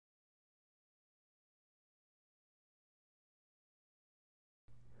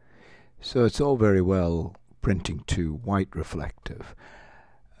So it's all very well printing to white reflective.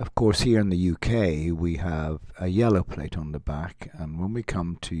 Of course, here in the UK we have a yellow plate on the back, and when we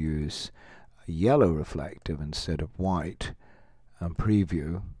come to use a yellow reflective instead of white and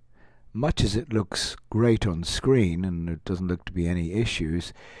preview, much as it looks great on screen and there doesn't look to be any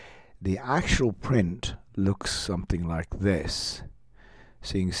issues, the actual print looks something like this.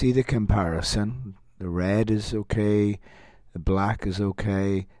 So you can see the comparison. The red is okay, the black is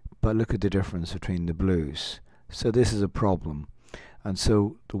okay, but look at the difference between the blues. So this is a problem. And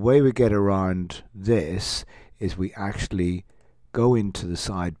so the way we get around this is we actually go into the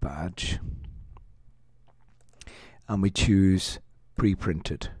side badge and we choose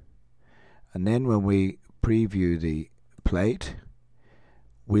pre-printed. And then when we preview the plate,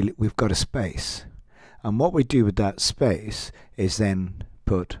 we've got a space. And what we do with that space is then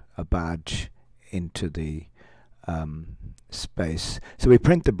put a badge into the space. So we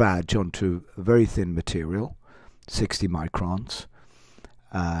print the badge onto a very thin material, 60 microns,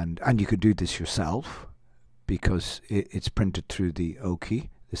 and you could do this yourself because it's printed through the OKI,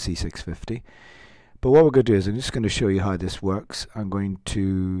 the C650. But what we're going to do is I'm just going to show you how this works. I'm going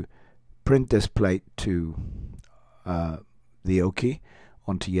to print this plate to the OKI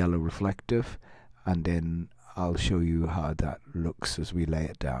onto yellow reflective, and then I'll show you how that looks as we lay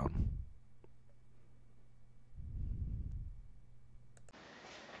it down.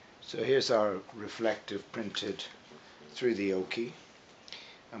 So here's our reflective printed through the OKI,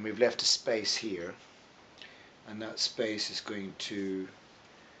 and we've left a space here, and that space is going to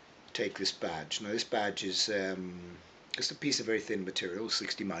take this badge. Now this badge is just a piece of very thin material,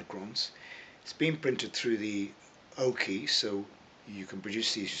 60 microns. It's been printed through the OKI, so you can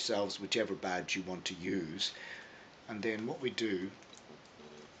produce these yourselves, whichever badge you want to use. And then what we do,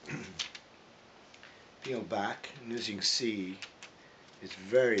 peel back, and as you can see, it's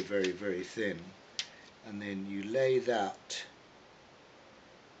very, very, very thin. And then you lay that,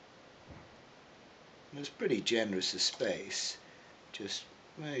 and it's pretty generous a space. Just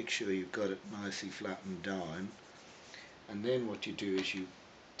make sure you've got it nicely flattened down. And then what you do is you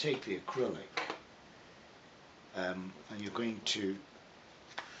take the acrylic, and you're going to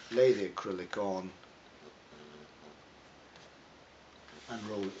lay the acrylic on and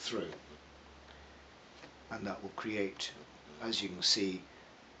roll it through, and that will create, as you can see,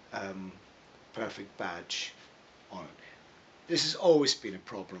 perfect badge on it. This has always been a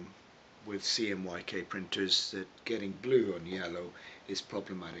problem with CMYK printers, that getting blue on yellow is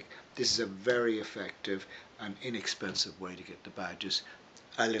problematic. This is a very effective and inexpensive way to get the badges.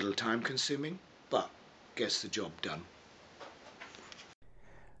 A little time consuming, but gets the job done.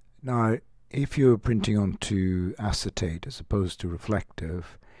 Now, if you're printing onto acetate as opposed to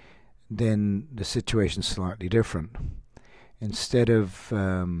reflective, then the situation's slightly different. Instead of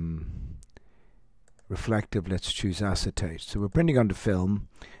reflective, let's choose acetate. So we're printing onto film,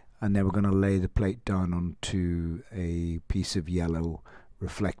 and then we're going to lay the plate down onto a piece of yellow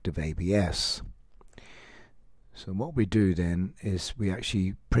reflective ABS. So what we do then is we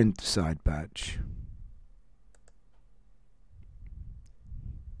actually print the side badge.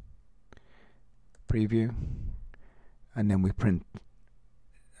 Preview, and then we print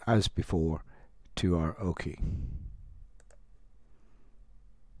as before to our OKI.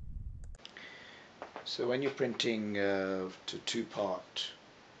 So when you're printing to two-part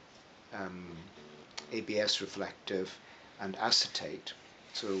ABS reflective and acetate,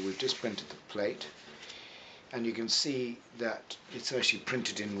 so we've just printed the plate, and you can see that it's actually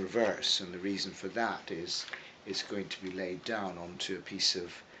printed in reverse, and the reason for that is it's going to be laid down onto a piece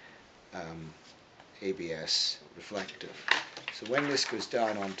of ABS reflective. So when this goes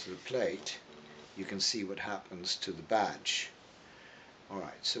down onto the plate, you can see what happens to the badge.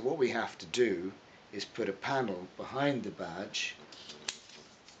 Alright, so what we have to do is put a panel behind the badge,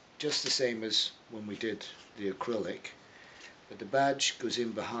 just the same as when we did the acrylic, but the badge goes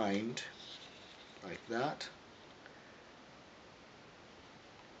in behind like that,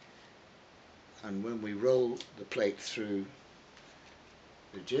 and when we roll the plate through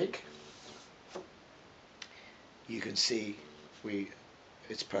the jig, you can see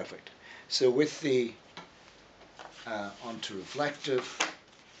it's perfect. So with the onto reflective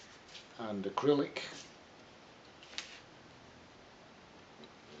and acrylic,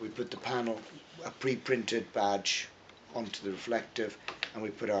 we put the panel, a pre-printed badge, onto the reflective, and we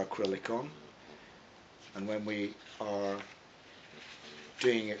put our acrylic on. And when we are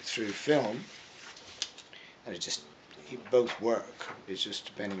doing it through film, and both work, it's just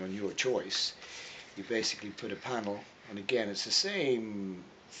depending on your choice. You basically put a panel, and again it's the same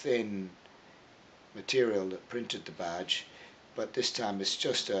thin material that printed the badge, but this time it's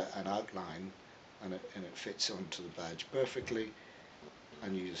just an outline, and it fits onto the badge perfectly,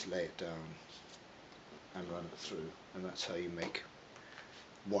 and you just lay it down and run it through, and that's how you make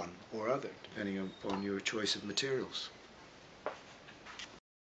one or other, depending upon your choice of materials.